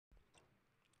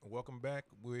Welcome back.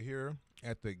 We're here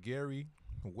at the Gary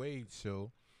Wade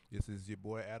Show. This is your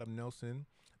boy Adam Nelson.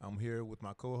 I'm here with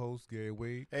my co-host Gary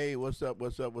Wade. Hey, what's up?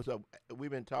 What's up? What's up? We've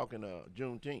been talking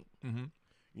Juneteenth. Mm-hmm.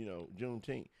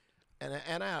 Juneteenth.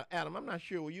 And Adam, I'm not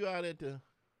sure. Were you out at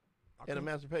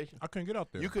Emancipation? I couldn't get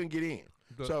out there. You couldn't get in.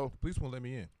 The police won't let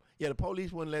me in. Yeah, the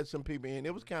police wouldn't let some people in.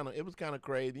 It was kind of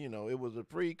crazy. It was a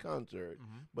free concert,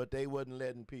 but they wasn't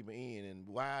letting people in. And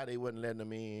why they wasn't letting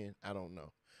them in, I don't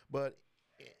know. But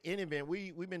in any event,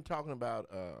 we've been talking about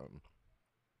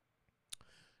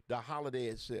the holiday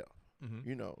itself.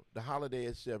 Mm-hmm. The holiday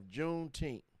itself,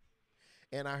 Juneteenth.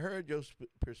 And I heard your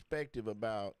perspective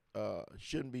about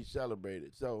shouldn't be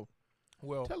celebrated. So,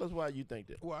 tell us why you think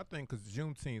that. Well, I think because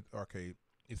Juneteenth,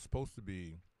 it's supposed to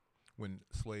be when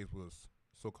slaves was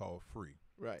so-called free,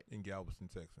 right, in Galveston,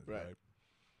 Texas, right. right?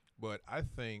 But I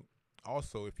think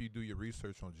also if you do your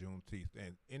research on Juneteenth,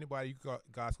 and anybody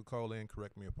guys could call in,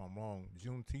 correct me if I'm wrong,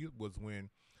 Juneteenth was when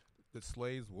the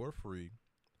slaves were free,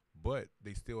 but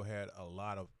they still had a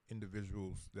lot of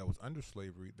individuals that was under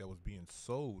slavery that was being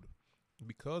sold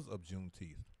because of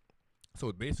Juneteenth.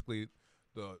 So basically,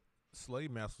 the slave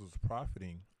masters was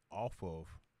profiting off of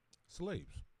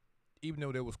slaves, even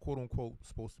though they was quote unquote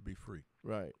supposed to be free.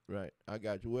 Right. I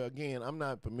got you. Well, again, I'm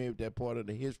not familiar with that part of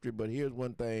the history, but here's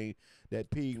one thing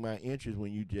that piqued my interest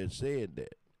when you just said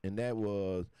that, and that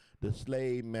was the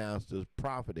slave masters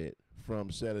profited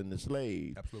from selling the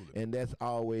slaves. Absolutely. And that's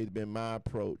always been my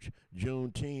approach.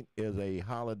 Juneteenth is a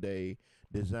holiday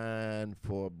designed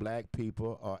for black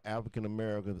people or African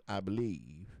Americans, I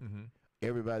believe. Mm-hmm.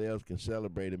 Everybody else can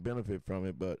celebrate and benefit from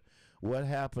it, but what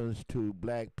happens to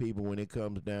black people when it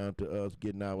comes down to us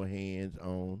getting our hands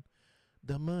on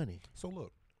the money? So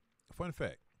look, fun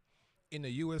fact, in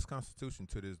the U.S. Constitution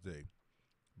to this day,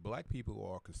 black people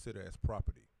are considered as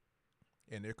property,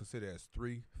 and they're considered as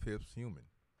 3/5 human.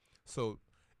 So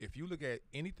if you look at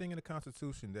anything in the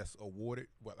Constitution that's awarded,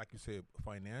 like you said,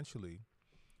 financially,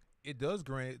 it does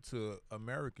grant it to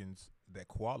Americans that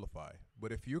qualify.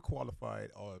 But if you're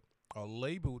qualified or are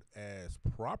labeled as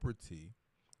property,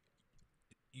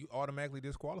 you automatically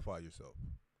disqualify yourself.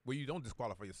 Well, you don't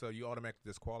disqualify yourself; you automatically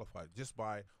disqualify just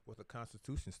by what the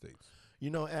Constitution states.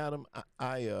 Adam,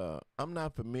 I'm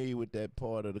not familiar with that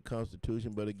part of the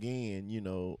Constitution, but again,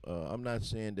 I'm not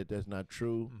saying that that's not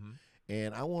true,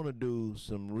 and I want to do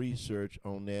some research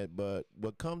on that. But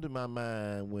what comes to my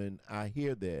mind when I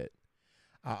hear that,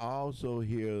 I also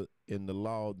hear in the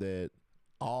law that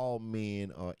all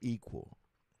men are equal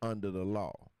under the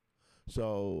law.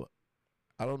 So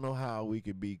I don't know how we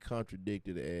could be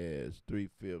contradicted as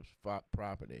 3/5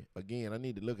 property. Again, I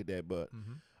need to look at that, but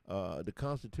the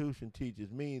Constitution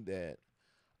teaches me that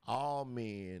all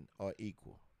men are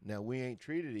equal. Now, we ain't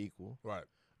treated equal, right?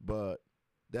 But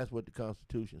that's what the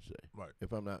Constitution say. Right.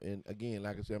 If I'm not, and again,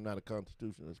 like I said, I'm not a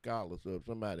constitutional scholar, so if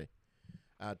somebody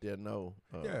out there know.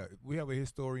 Yeah, we have a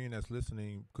historian that's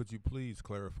listening. Could you please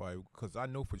clarify? Because I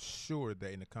know for sure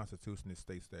that in the Constitution it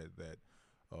states that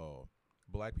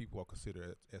black people are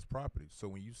considered as property. So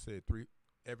when you said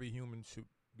every human should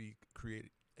be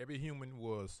created, every human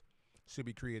should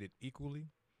be created equally,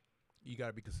 you got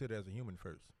to be considered as a human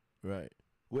first. Right.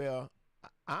 Well,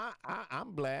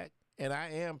 I'm black and I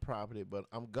am property, but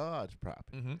I'm God's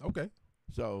property. Mm-hmm. Okay.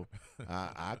 So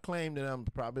I claim that I'm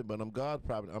property, but I'm God's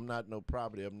property. I'm not no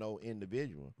property of no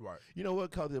individual. Right. You know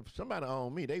what? Because if somebody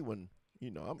owned me, they wouldn't.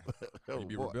 I'm. You'd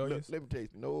be rebellious. Let me tell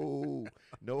you,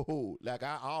 no. Like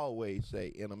I always say,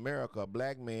 in America, a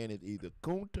black man is either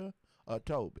Kunta or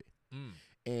Toby.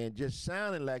 And just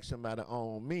sounding like somebody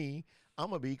owned me, I'm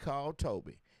gonna be called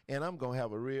Toby, and I'm gonna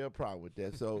have a real problem with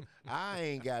that. So I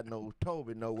ain't got no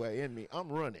Toby nowhere in me. I'm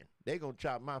running. They gonna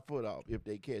chop my foot off if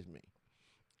they catch me.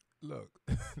 Look,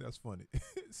 that's funny.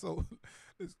 So,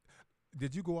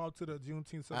 did you go out to the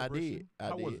Juneteenth celebration? I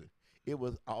did. How was it? It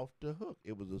was off the hook.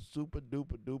 It was a super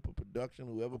duper production.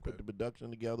 Whoever put the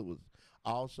production together was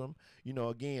awesome.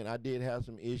 Again, I did have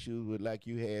some issues with, like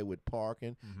you had with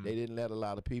parking. They didn't let a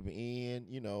lot of people in.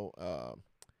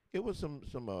 It was some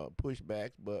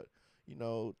pushbacks, but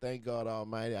thank God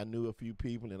Almighty, I knew a few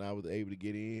people and I was able to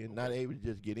get in. Okay. Not able to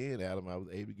just get in, Adam. I was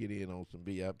able to get in on some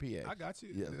VIP action. I got you.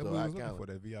 Yeah, so I was looking for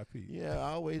that VIP. Yeah,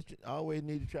 I always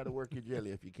need to try to work your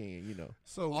jelly if you can.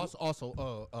 So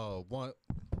also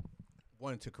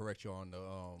wanted to correct you on the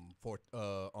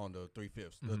on the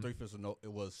 3/5. The 3/5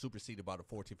 it was superseded by the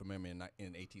 14th Amendment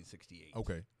in 1868.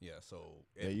 Okay. Yeah. So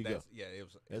there you go. Yeah, it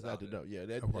was. That's out the door. Yeah.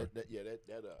 That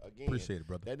again. Appreciate it,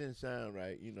 brother. That didn't sound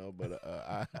right, but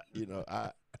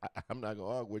I'm not gonna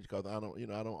argue with you because I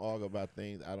don't argue about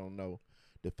things I don't know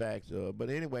the facts of. But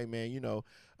anyway, man,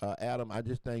 Adam, I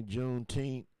just think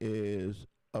Juneteenth is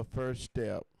a first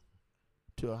step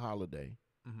to a holiday,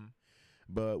 Mm-hmm.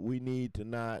 but we need to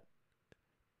not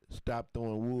stop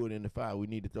throwing wood in the fire. We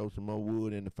need to throw some more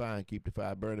wood in the fire and keep the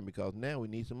fire burning because now we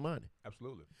need some money.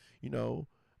 Absolutely. You know,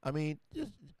 I mean,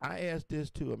 just I asked this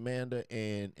to Amanda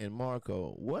and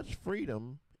Marco. What's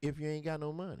freedom if you ain't got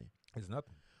no money, It's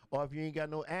nothing. or if you ain't got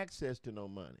no access to no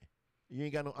money? You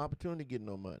ain't got no opportunity to get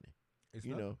no money. It's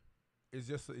You nothing. know. It's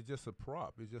just a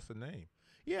prop. It's just a name.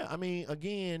 Yeah, I mean,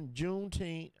 again,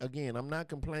 Juneteenth. Again, I'm not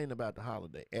complaining about the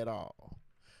holiday at all.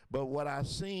 But what I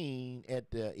seen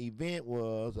at the event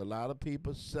was a lot of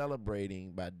people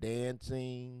celebrating by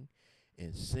dancing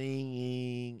and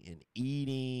singing and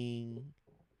eating.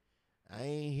 I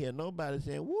ain't hear nobody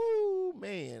saying, "Woo,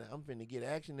 man, I'm finna get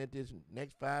action at this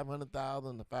next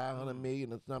 500,000 to 500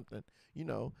 million or something." You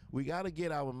know, we got to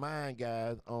get our mind,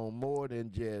 guys, on more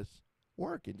than just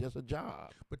working, just a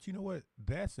job. But you know what?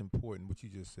 That's important, what you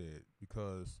just said,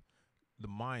 because the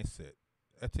mindset,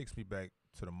 that takes me back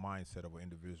to the mindset of an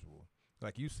individual.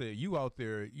 Like you said, you out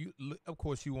there, of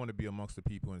course you want to be amongst the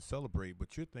people and celebrate,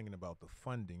 but you're thinking about the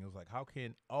funding. It was like, how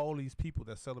can all these people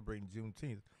that celebrating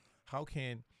Juneteenth, how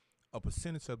can a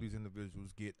percentage of these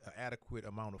individuals get an adequate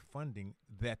amount of funding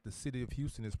that the city of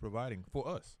Houston is providing for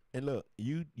us? And look,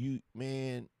 you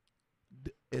man,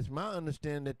 it's my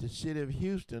understanding that the city of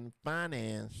Houston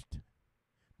financed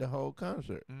the whole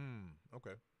concert.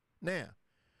 Okay. Now,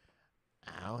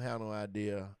 I don't have no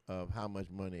idea of how much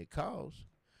money it costs,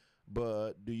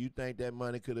 but do you think that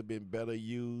money could have been better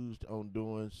used on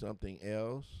doing something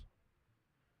else?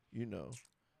 You know,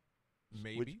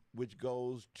 Maybe. which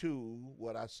goes to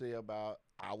what I say about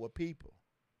our people.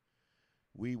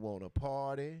 We want to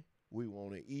party, we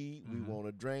want to eat, we want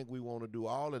to drink, we want to do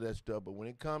all of that stuff, but when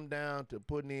it come down to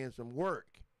putting in some work,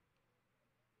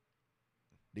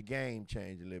 the game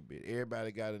changed a little bit.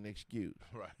 Everybody got an excuse.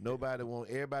 Right.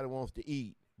 Everybody wants to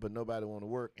eat, but nobody want to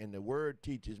work. And the word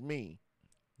teaches me,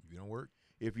 If you don't work,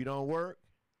 if you don't work,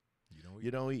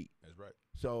 you don't eat. That's right.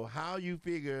 So how you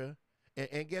figure,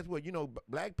 and guess what? You know,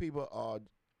 black people are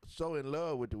so in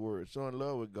love with the word, so in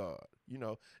love with God. You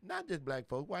know, not just black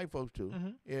folks, white folks too.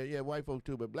 Yeah, white folks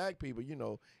too. But black people, you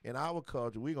know, in our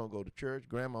culture, we're going to go to church.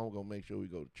 Grandma going to make sure we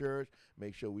go to church,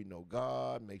 make sure we know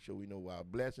God, make sure we know where our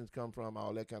blessings come from,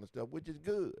 all that kind of stuff, which is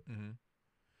good.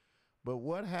 But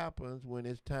what happens when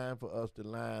it's time for us to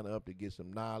line up to get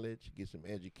some knowledge, get some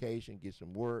education, get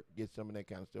some work, get some of that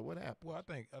kind of stuff? What happens? Well, I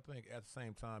think at the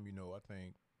same time, you know, I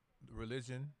think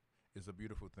religion is a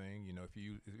beautiful thing, you know, if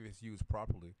it's used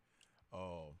properly.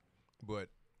 But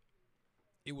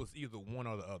it was either one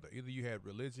or the other. Either you had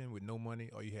religion with no money,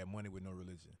 or you had money with no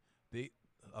religion.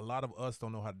 A lot of us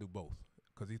don't know how to do both,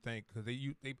 because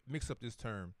they mix up this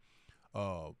term,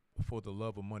 for the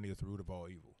love of money is the root of all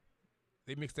evil.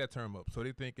 They mix that term up, so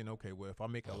they're thinking, okay, well, if I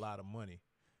make a lot of money,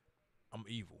 I'm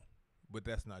evil, but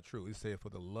that's not true. It said for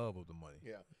the love of the money.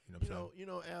 Yeah, you know what I'm saying? You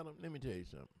know, Adam. Let me tell you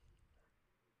something.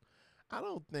 I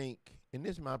don't think, and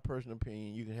this is my personal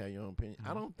opinion. You can have your own opinion.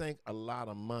 I don't think a lot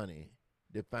of money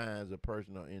defines a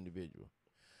person or individual.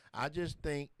 I just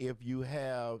think if you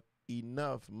have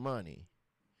enough money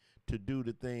to do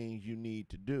the things you need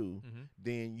to do,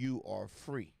 then you are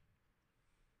free.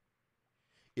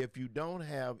 If you don't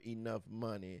have enough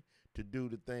money to do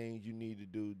the things you need to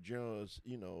do, just,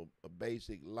 you know, a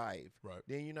basic life, Right.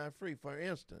 then you're not free. For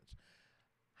instance,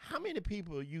 how many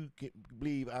people you can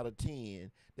believe out of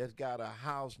 10 that's got a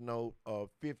house note of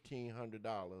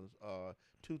 $1,500 or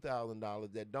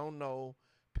 $2,000 that don't know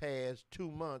past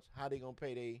 2 months how they gonna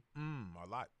pay they? A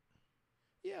lot.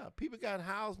 Yeah, people got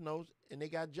house notes and they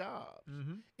got jobs.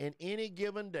 And any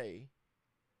given day,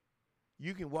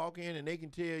 you can walk in and they can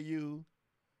tell you,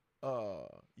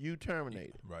 you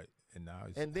terminated. Right. And now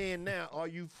it's And then now, are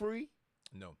you free?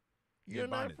 no. You're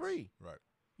not bondage. free. Right.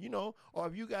 You know, or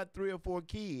if you got 3 or 4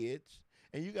 kids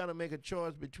and you got to make a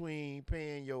choice between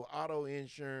paying your auto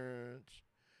insurance,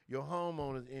 your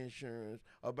homeowner's insurance,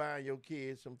 or buying your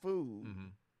kids some food,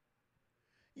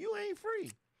 you ain't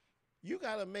free. You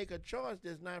got to make a choice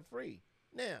that's not free.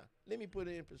 Now, let me put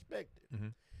it in perspective.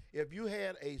 If you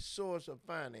had a source of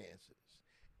finances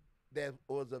that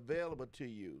was available to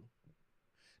you,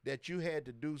 that you had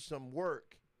to do some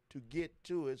work to get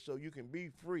to it so you can be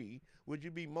free, would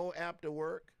you be more apt to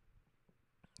work?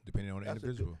 Depending on the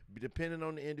individual. Depending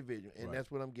on the individual. And Right.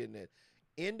 that's what I'm getting at.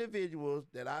 Individuals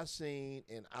that I seen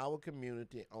in our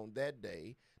community on that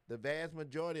day, the vast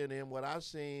majority of them, what I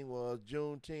seen was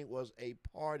Juneteenth was a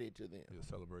party to them. Yeah,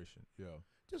 celebration. Yeah.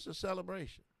 Just a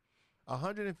celebration.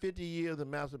 150 years of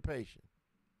emancipation.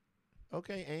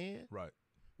 Okay, and Right.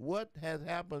 what has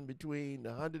happened between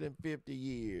the 150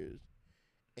 years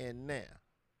and now?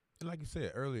 And like you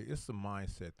said earlier, it's a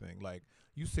mindset thing. Like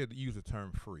you said, use the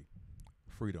term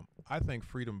freedom. I think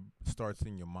freedom starts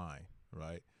in your mind,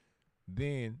 right?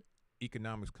 Then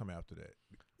economics come after that.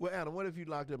 Well, Adam, what if you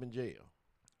locked up in jail?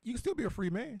 You can still be a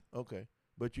free man. Okay,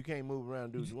 but you can't move around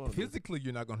and do what you want to do. Physically,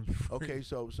 you're not going to be free. Okay,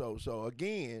 so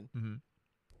again,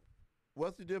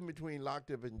 what's the difference between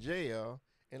locked up in jail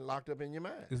and locked up in your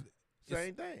mind?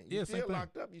 Same thing. You're still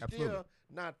locked up. You're still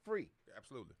not free.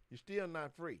 Absolutely. You're still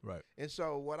not free. Right. And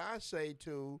so what I say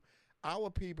to our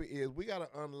people is we got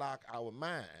to unlock our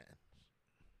minds.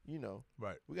 You know.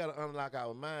 Right. We got to unlock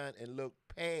our mind and look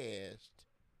past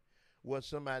what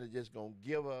somebody just going to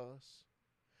give us,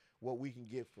 what we can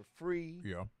get for free.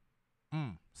 Yeah.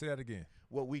 Say that again.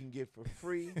 What we can get for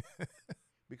free.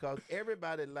 Because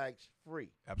everybody likes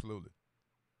free. Absolutely.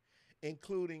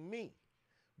 Including me.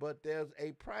 But there's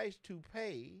a price to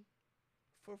pay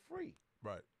for free.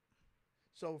 Right.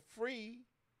 So free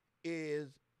is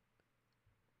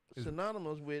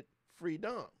synonymous with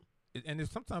freedom. And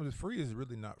sometimes it's free is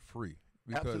really not free.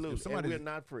 Because Absolutely, and we're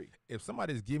not free. If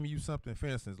somebody's giving you something, for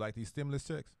instance, like these stimulus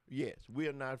checks. Yes, we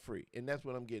are not free, and that's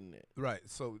what I'm getting at. Right.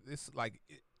 So it's like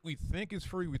we think it's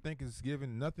free. We think it's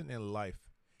given. Nothing in life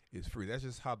is free. That's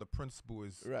just how the principle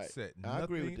is set. I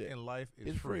agree with that. Nothing in life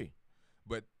is free.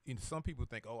 But some people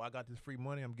think, oh, I got this free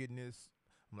money. I'm getting this.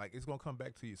 I'm like, it's gonna come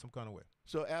back to you some kind of way.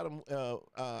 So Adam,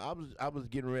 I was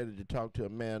getting ready to talk to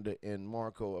Amanda and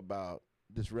Marco about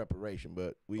this reparation,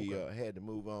 but we had to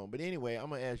move on. But anyway, I'm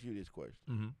gonna ask you this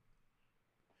question: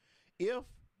 If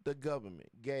the government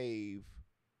gave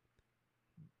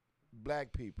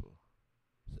black people,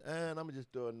 and I'm gonna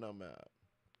just throw a number out,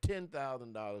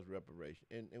 $10,000 reparation,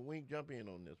 and we can jump in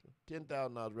on this one,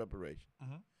 $10,000 reparation.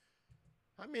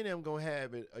 How many of them gonna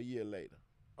have it a year later?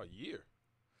 A year.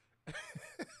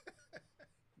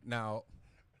 Now,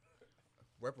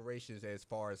 reparations as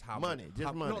far as how money, much,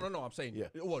 just money. No. I'm saying, Yeah.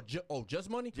 Well, just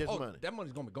money. Just money. That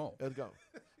money's gonna be gone. Let's go.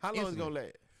 How long is it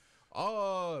gonna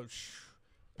last?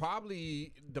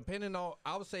 Probably depending on.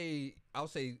 I would say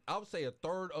a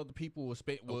third of the people will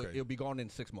spend. It'll be gone in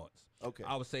 6 months. Okay.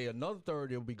 I would say another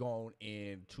third it'll be gone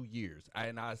in 2 years,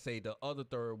 and I say the other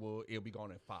third it'll be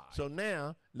gone in 5. So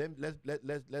now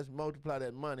let's multiply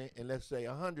that money and let's say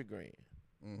 $100 grand.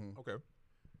 Okay.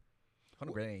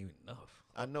 100 grand ain't even enough.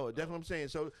 I know it. That's what I'm saying.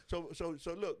 So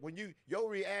look, when your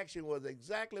reaction was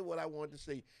exactly what I wanted to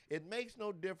see. It makes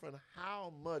no difference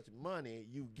how much money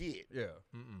you get. Yeah.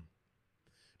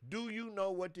 Do you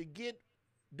know what to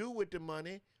do with the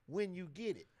money when you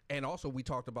get it? And also, we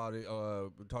talked about it.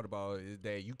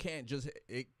 That you can't just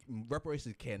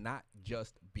reparations cannot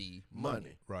just be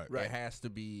money. Right. It has to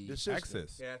be The system.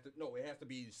 access. It has to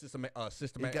be systematic.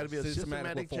 It gotta be a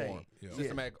systematic reform. change. Yeah.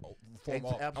 Systematic reform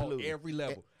Absolutely. on every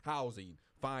level: housing,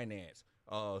 finance,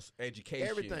 education,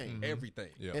 Everything.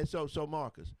 everything. Yeah. And so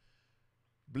Marcus,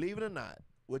 believe it or not,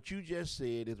 what you just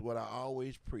said is what I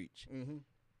always preach.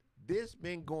 This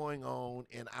been going on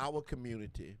in our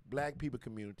community, black people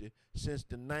community, since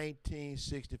the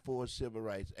 1964 Civil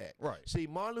Rights Act. Right. See,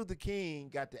 Martin Luther King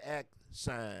got the act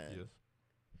signed, Yes.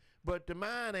 but the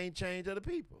mind ain't changed of the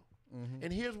people.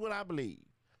 And here's what I believe.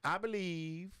 I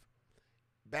believe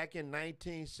back in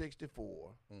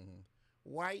 1964,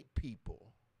 white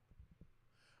people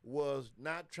was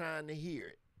not trying to hear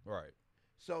it. Right.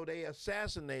 So they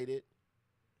assassinated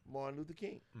Martin Luther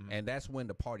King. And that's when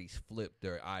the parties flipped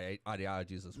their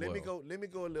ideologies as well. Let me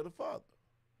go a little further.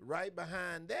 Right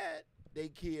behind that, they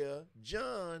killed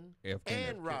John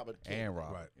and Robert Kennedy. And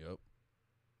Robert. Right. Yep.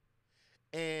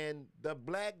 And the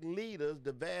black leaders,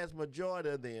 the vast majority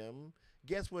of them,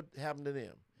 guess what happened to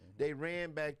them? They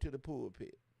ran back to the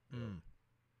pulpit.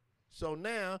 So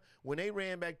now, when they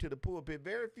ran back to the pulpit,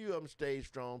 very few of them stayed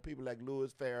strong. People like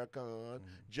Louis Farrakhan,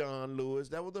 John Lewis,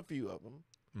 that was a few of them.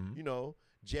 You know,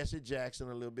 Jesse Jackson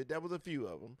a little bit. That was a few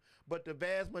of them. But the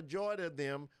vast majority of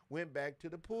them went back to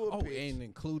the pulpit. Oh, and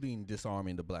including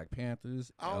disarming the Black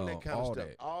Panthers. All that kind of stuff.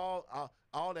 That.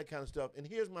 All that kind of stuff. And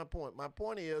here's my point. My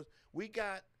point is we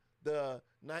got the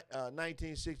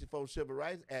 1964 Civil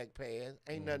Rights Act passed.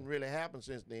 Ain't nothing really happened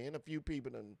since then. A few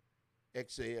people done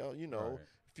excel, you know. Right.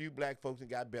 A few black folks and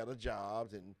got better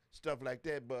jobs and stuff like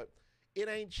that. But it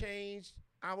ain't changed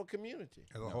our community.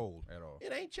 As a whole. At all.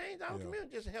 It ain't changed our community.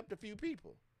 Just helped a few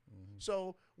people.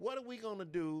 So what are we going to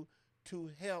do to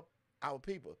help our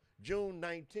people?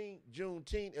 Juneteenth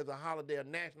is a holiday, a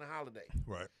national holiday.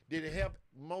 Right. Did it help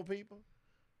more people?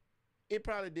 It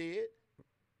probably did.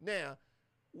 Now,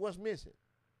 what's missing?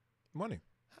 Money.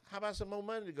 How about some more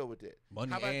money to go with that?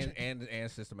 Money How about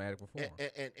and systematic reform.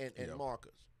 and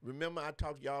Marcus. Remember I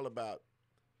talked to y'all about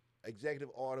Executive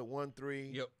Order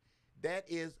 13? Yep. That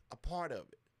is a part of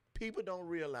it. people don't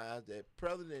realize that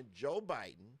President Joe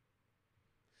Biden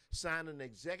signed an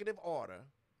executive order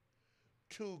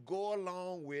to go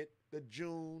along with the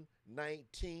June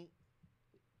 19th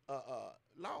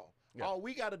law. Yeah. All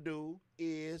we got to do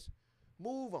is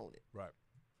move on it. Right.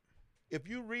 If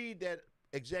you read that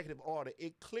executive order,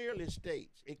 it clearly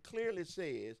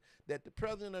says that the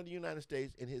President of the United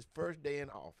States, in his first day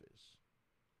in office,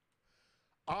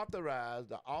 authorized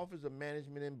the Office of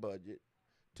Management and Budget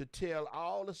to tell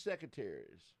all the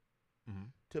secretaries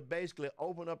to basically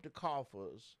open up the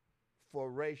coffers for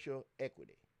racial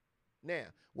equity. Now,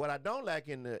 what I don't like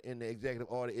in the executive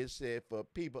order, it said for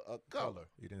people of color.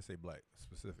 You didn't say black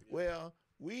specific. Well,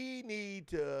 we need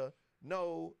to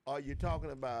know, are you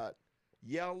talking about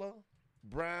yellow,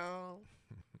 brown,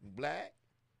 black,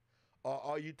 or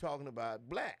are you talking about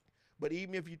black? But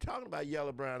even if you're talking about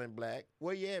yellow, brown, and black,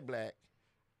 where you at, black?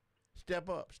 Step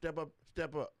up, step up,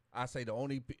 step up. I say the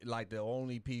only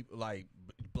people like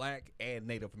black and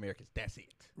Native Americans. That's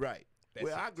it. Right. That's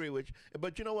well, it. I agree with you.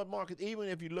 But you know what, Marcus? Even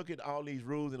if you look at all these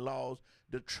rules and laws,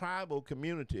 the tribal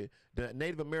community, the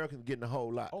Native Americans getting a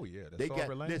whole lot. Oh yeah, that's They got,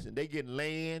 land. listen, they getting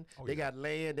land. Oh, they yeah. got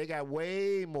land. They got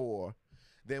way more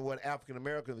than what African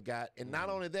Americans got. And not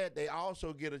only that, they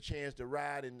also get a chance to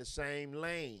ride in the same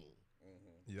lane.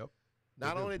 Yep.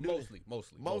 Not only do mostly.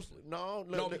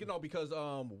 No,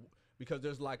 because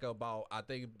there's like about, I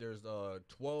think there's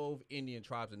 12 Indian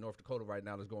tribes in North Dakota right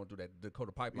now that's going through that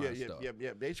Dakota pipeline stuff.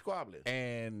 Yeah. They squabbling.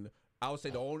 And I would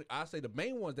say the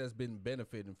main ones that's been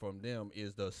benefiting from them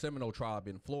is the Seminole tribe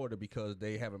in Florida, because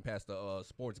they haven't passed the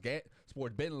sports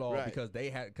betting law, Right. because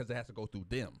it has to go through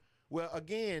them. Well,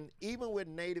 again, even with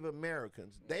Native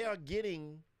Americans, they are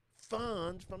getting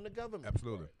funds from the government.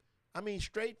 Absolutely. I mean,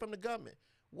 straight from the government.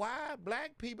 Why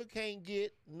black people can't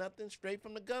get nothing straight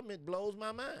from the government blows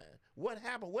my mind. What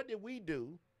happened? What did we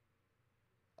do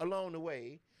along the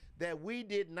way that we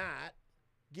did not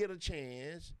get a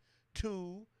chance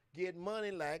to get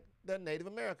money like the Native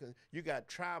Americans? You got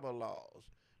tribal laws.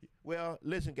 Well,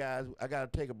 listen, guys, I got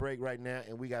to take a break right now,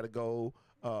 and we got to go.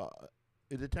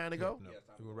 Is it time to go? No,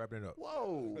 we're wrapping it up.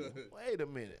 Whoa, wait a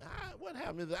minute. What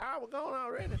happened? Is the hour gone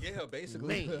already? Yeah,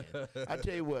 basically. Man, I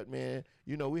tell you what, man.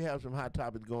 You know, we have some hot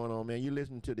topics going on, man. You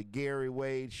listen to the Gary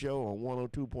Wade Show on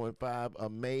 102.5.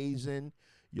 Amazing.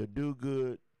 Your Do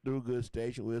Good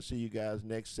station. We'll see you guys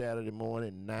next Saturday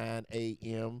morning, 9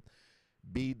 a.m.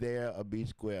 Be there or be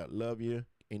square. Love you.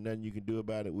 Ain't nothing you can do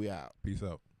about it. We out. Peace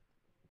out.